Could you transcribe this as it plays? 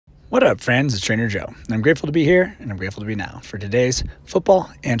What up, friends? It's Trainer Joe, and I'm grateful to be here, and I'm grateful to be now for today's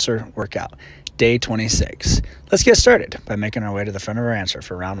football answer workout, day 26. Let's get started by making our way to the front of our answer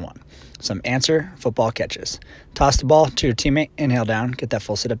for round one. Some answer football catches. Toss the ball to your teammate, inhale down, get that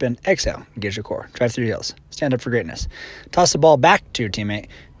full sit-up in, exhale, engage your core, drive through your heels, stand up for greatness. Toss the ball back to your teammate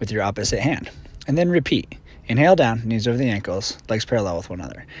with your opposite hand, and then repeat. Inhale down, knees over the ankles, legs parallel with one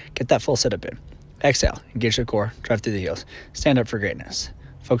another. Get that full sit-up in. Exhale, engage your core, drive through the heels, stand up for greatness.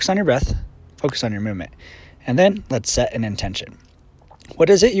 Focus on your breath, focus on your movement, and then let's set an intention. What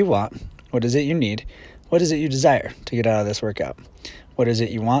is it you want? What is it you need? What is it you desire to get out of this workout? What is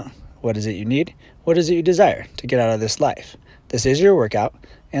it you want? What is it you need? What is it you desire to get out of this life? This is your workout,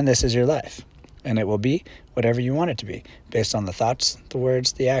 and this is your life. And it will be whatever you want it to be, based on the thoughts, the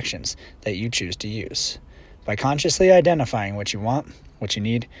words, the actions that you choose to use. By consciously identifying what you want, what you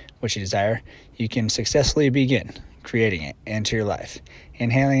need, what you desire, you can successfully begin creating it into your life.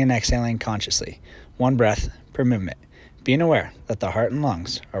 Inhaling and exhaling consciously, one breath per movement. Being aware that the heart and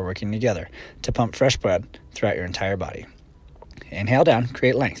lungs are working together to pump fresh blood throughout your entire body. Inhale down,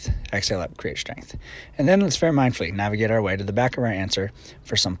 create length. Exhale up, create strength. And then let's very mindfully navigate our way to the back of our answer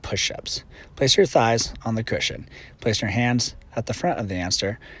for some push-ups. Place your thighs on the cushion. Place your hands at the front of the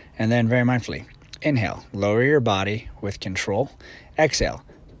answer. And then very mindfully, inhale, lower your body with control. Exhale,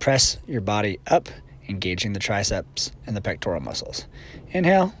 press your body up, engaging the triceps and the pectoral muscles.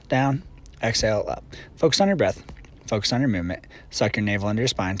 Inhale, down, exhale, up. Focus on your breath, focus on your movement, suck your navel into your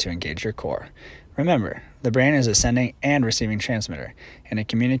spine to engage your core. Remember, the brain is a sending and receiving transmitter, and it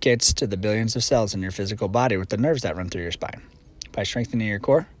communicates to the billions of cells in your physical body with the nerves that run through your spine. By strengthening your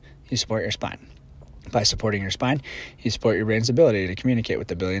core, you support your spine. By supporting your spine, you support your brain's ability to communicate with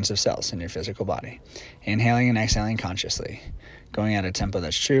the billions of cells in your physical body. Inhaling and exhaling consciously, going at a tempo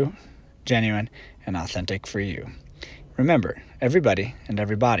that's true, genuine, and authentic for you. Remember, everybody and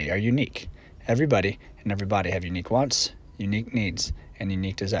every body are unique. Everybody and every body have unique wants, unique needs, and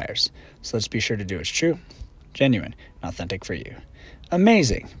unique desires. So let's be sure to do what's true, genuine, and authentic for you.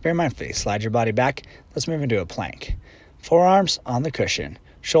 Amazing. Very mindfully, slide your body back. Let's move into a plank. Forearms on the cushion,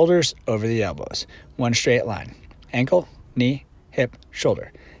 shoulders over the elbows, one straight line. Ankle, knee, hip,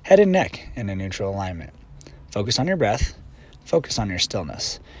 shoulder. Head and neck in a neutral alignment. Focus on your breath. Focus on your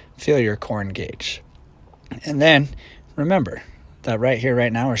stillness. Feel your core engage. And then remember that right here,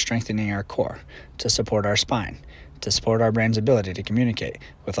 right now, we're strengthening our core to support our spine, to support our brain's ability to communicate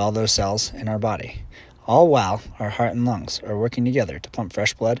with all those cells in our body, all while our heart and lungs are working together to pump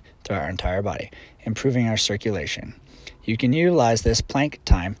fresh blood throughout our entire body, improving our circulation. You can utilize this plank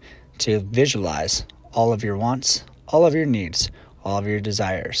time to visualize all of your wants, all of your needs, all of your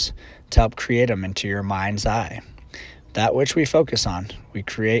desires, to help create them into your mind's eye. That which we focus on, we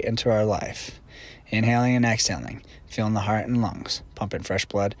create into our life. Inhaling and exhaling, feeling the heart and lungs, pumping fresh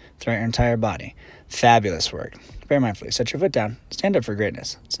blood throughout your entire body. Fabulous work. Very mindfully, set your foot down, stand up for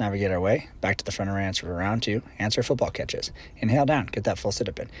greatness. Let's navigate our way back to the front of our answer for round two, answer football catches. Inhale down, get that full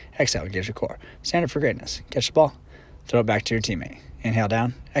sit-up in. Exhale, engage your core. Stand up for greatness. Catch the ball, throw it back to your teammate. Inhale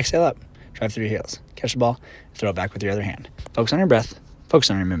down, exhale up, drive through your heels. Catch the ball, throw it back with your other hand. Focus on your breath, focus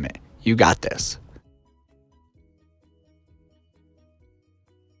on your movement. You got this.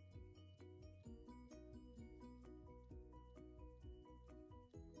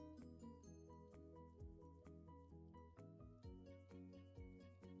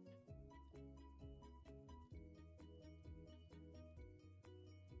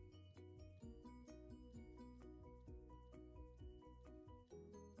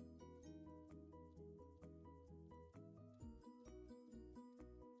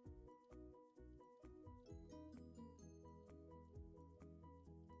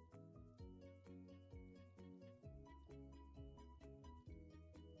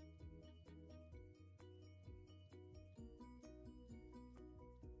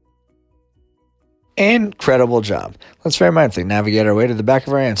 Incredible job. Let's very mindfully navigate our way to the back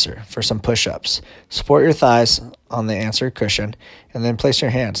of our answer for some push-ups. Support your thighs on the answer cushion, and then place your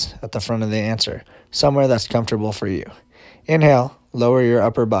hands at the front of the answer, somewhere that's comfortable for you. Inhale, lower your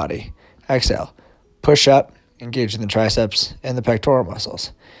upper body. Exhale, push up, engaging the triceps and the pectoral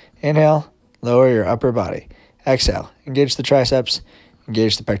muscles. Inhale, lower your upper body. Exhale, engage the triceps,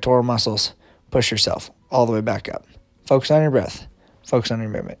 engage the pectoral muscles, push yourself all the way back up. Focus on your breath, focus on your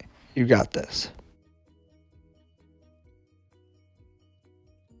movement. You got this.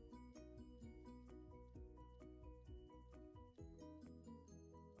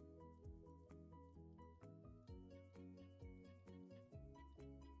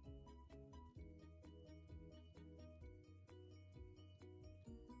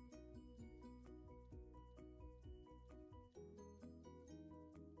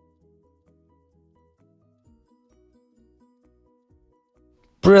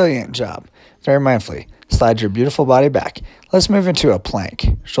 Brilliant job. Very mindfully, slide your beautiful body back. Let's move into a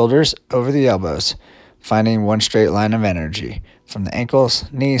plank. Shoulders over the elbows, finding one straight line of energy from the ankles,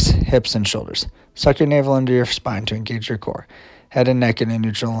 knees, hips, and shoulders. Suck your navel into your spine to engage your core. Head and neck in a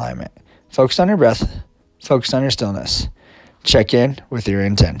neutral alignment. Focus on your breath. Focus on your stillness. Check in with your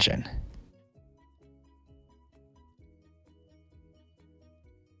intention.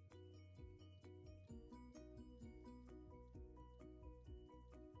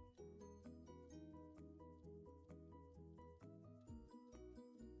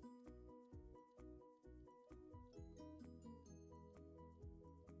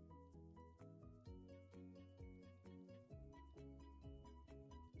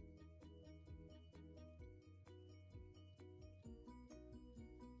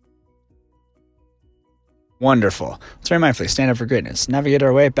 Wonderful. Let's very mindfully stand up for greatness. Navigate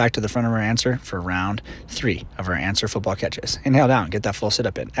our way back to the front of our answer for round 3 of our answer football catches. Inhale down, get that full sit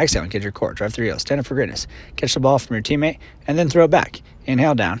up in. Exhale, engage your core. Drive through heels. Stand up for greatness. Catch the ball from your teammate and then throw it back.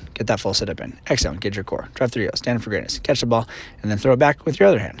 Inhale down, get that full sit up in. Exhale, engage your core. Drive through heels. Stand up for greatness. Catch the ball and then throw it back with your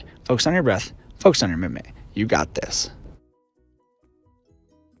other hand. Focus on your breath. Focus on your movement. You got this.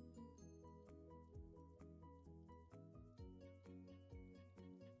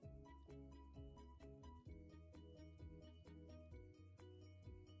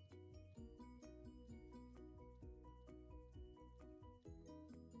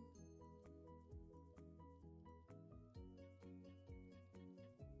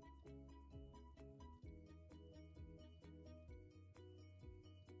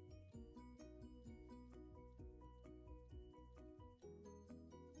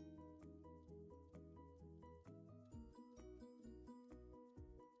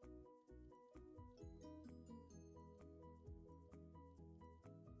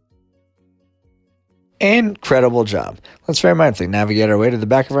 Incredible job. Let's very mindfully navigate our way to the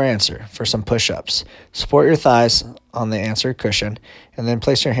back of our answer for some push-ups. Support your thighs on the answer cushion and then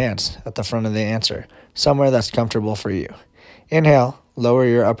place your hands at the front of the answer, somewhere that's comfortable for you. Inhale, lower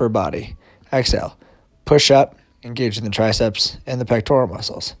your upper body. Exhale, push up, engaging the triceps and the pectoral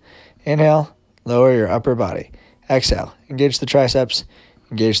muscles. Inhale, lower your upper body. Exhale, engage the triceps,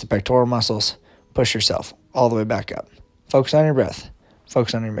 engage the pectoral muscles, push yourself all the way back up. Focus on your breath.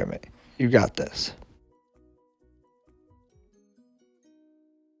 Focus on your movement. You got this.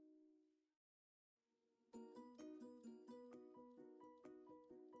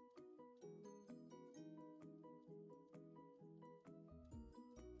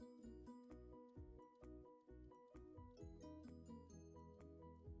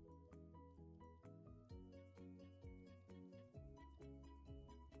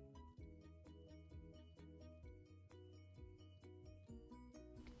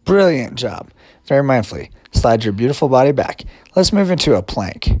 Brilliant job. Very mindfully, slide your beautiful body back. Let's move into a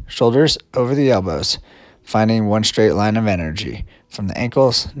plank. Shoulders over the elbows, finding one straight line of energy from the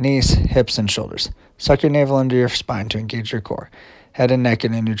ankles, knees, hips, and shoulders. Suck your navel into your spine to engage your core. Head and neck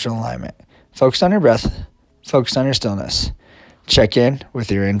in a neutral alignment. Focus on your breath. Focus on your stillness. Check in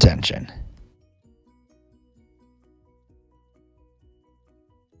with your intention.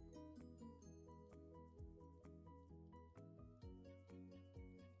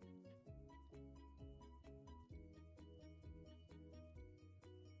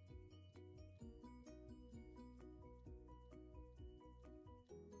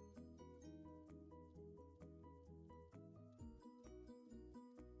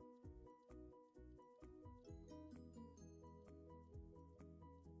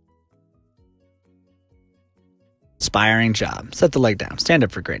 Inspiring job. Set the leg down. Stand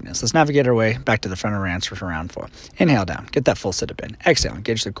up for greatness. Let's navigate our way back to the front of our answer for round 4. Inhale down. Get that full sit up in. Exhale.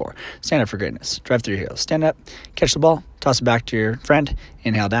 Engage the core. Stand up for greatness. Drive through your heels. Stand up. Catch the ball. Toss it back to your friend.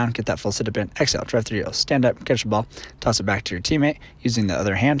 Inhale down. Get that full sit up in. Exhale. Drive through your heels. Stand up. Catch the ball. Toss it back to your teammate using the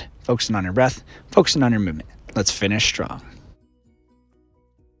other hand. Focusing on your breath. Focusing on your movement. Let's finish strong.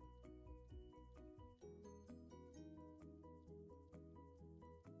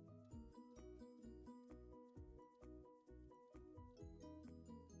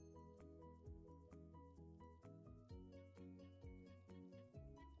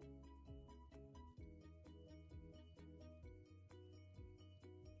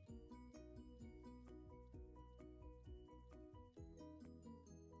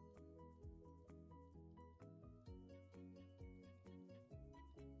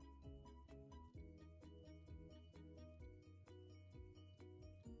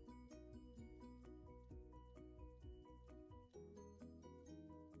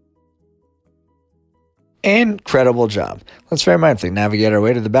 Incredible job. Let's very mindfully navigate our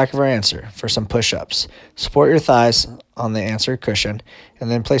way to the back of our answer for some push-ups. Support your thighs on the answer cushion and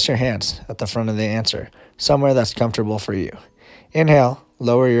then place your hands at the front of the answer, somewhere that's comfortable for you. Inhale,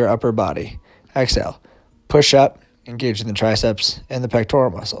 lower your upper body. Exhale, push up, engage the triceps and the pectoral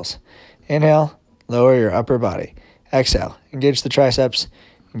muscles. Inhale, lower your upper body. Exhale, engage the triceps,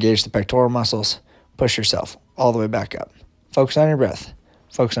 engage the pectoral muscles, push yourself all the way back up. Focus on your breath.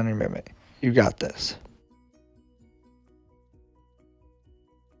 Focus on your movement. You got this.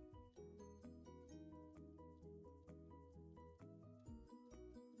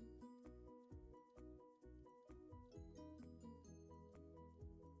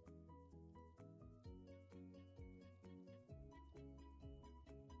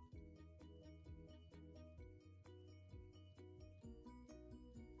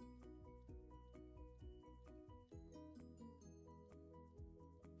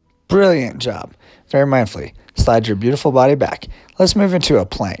 Brilliant job. Very mindfully, slide your beautiful body back. Let's move into a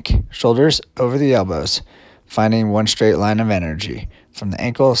plank. Shoulders over the elbows, finding one straight line of energy from the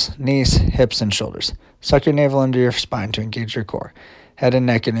ankles, knees, hips, and shoulders. Suck your navel into your spine to engage your core. Head and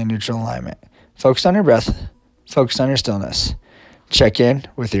neck in a neutral alignment. Focus on your breath. Focus on your stillness. Check in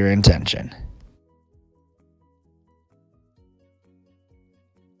with your intention.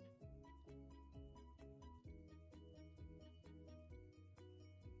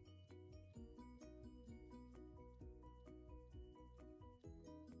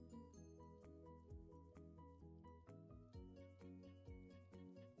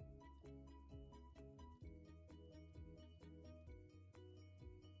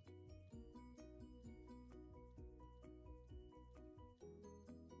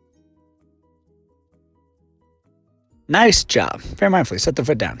 Nice job. Very mindfully, set the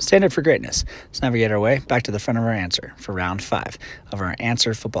foot down. Stand up for greatness. Let's navigate our way back to the front of our answer for round 5 of our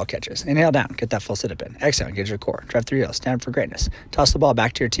answer football catches. Inhale down, get that full sit-up in. Exhale, engage your core. Drive through heels, stand up for greatness. Toss the ball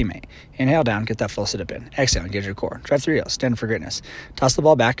back to your teammate. Inhale down, get that full sit-up in. Exhale, engage your core. Drive through heels, stand up for greatness. Toss the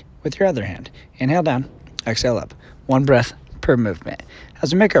ball back with your other hand. Inhale down, exhale up. One breath per movement.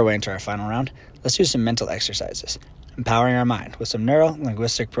 As we make our way into our final round, let's do some mental exercises. Empowering our mind with some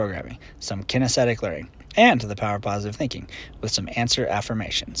neuro-linguistic programming, some kinesthetic learning, and the power of positive thinking with some answer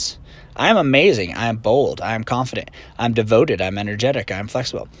affirmations. I am amazing. I am bold. I am confident. I'm devoted. I'm energetic. I am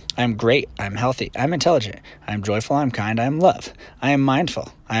flexible. I am great. I am healthy. I am intelligent. I am joyful. I am kind. I am love. I am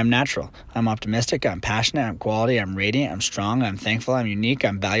mindful. I am natural. I'm optimistic. I'm passionate. I'm quality. I'm radiant. I'm strong. I'm thankful. I'm unique.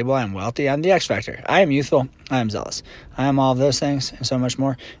 I'm valuable. I'm wealthy. I'm the X Factor. I am youthful. I am zealous. I am all of those things and so much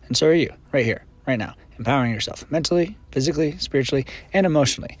more. And so are you, right here, right now, empowering yourself mentally, physically, spiritually, and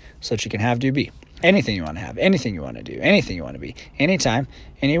emotionally so that you can have, do, be anything you want to have, anything you want to do, anything you want to be, anytime,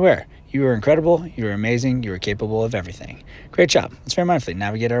 anywhere. You are incredible. You are amazing. You are capable of everything. Great job. Let's very mindfully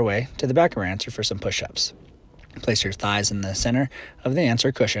navigate our way to the back of our answer for some push-ups. Place your thighs in the center of the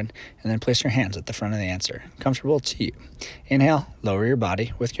answer cushion, and then place your hands at the front of the answer, comfortable to you. Inhale, lower your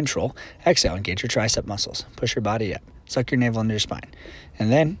body with control. Exhale, engage your tricep muscles. Push your body up. Suck your navel into your spine.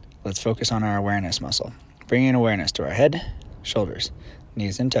 And then let's focus on our awareness muscle. Bringing awareness to our head, shoulders,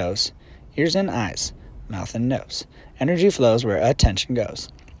 knees and toes, ears and eyes, mouth and nose. Energy flows where attention goes.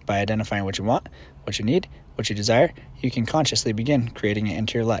 By identifying what you want, what you need, what you desire, you can consciously begin creating it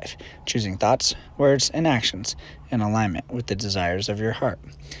into your life, choosing thoughts, words, and actions in alignment with the desires of your heart.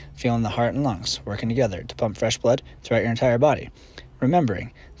 Feeling the heart and lungs working together to pump fresh blood throughout your entire body.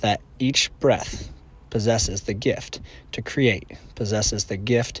 Remembering that each breath possesses the gift to create, possesses the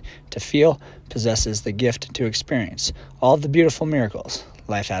gift to feel, possesses the gift to experience all of the beautiful miracles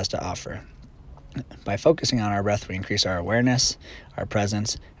life has to offer. By focusing on our breath, we increase our awareness, our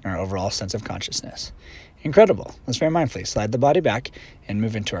presence, and our overall sense of consciousness. Incredible. Let's very mindfully slide the body back and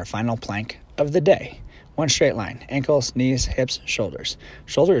move into our final plank of the day. One straight line, ankles, knees, hips, shoulders.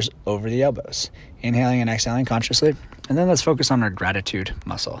 Shoulders over the elbows. Inhaling and exhaling consciously. And then let's focus on our gratitude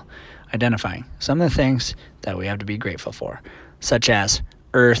muscle, identifying some of the things that we have to be grateful for, such as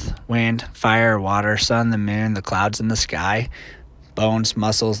earth, wind, fire, water, sun, the moon, the clouds in the sky, bones,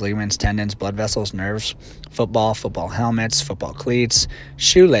 muscles, ligaments, tendons, blood vessels, nerves, football helmets, football cleats,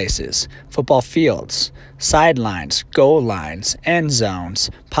 shoelaces, football fields, sidelines, goal lines, end zones,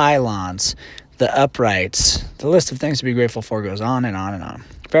 pylons, the uprights. The list of things to be grateful for goes on and on and on.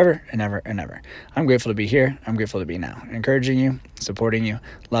 Forever and ever and ever. I'm grateful to be here. I'm grateful to be now. Encouraging you, supporting you,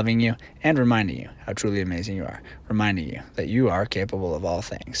 loving you, and reminding you how truly amazing you are. Reminding you that you are capable of all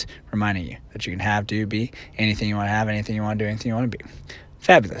things. Reminding you that you can have, do, be anything you want to have, anything you want to do, anything you want to be.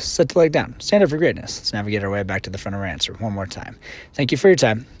 Fabulous. Set the leg down. Stand up for greatness. Let's navigate our way back to the front of our answer one more time. Thank you for your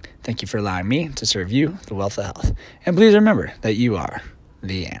time. Thank you for allowing me to serve you the wealth of health. And please remember that you are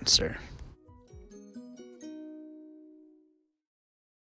the answer.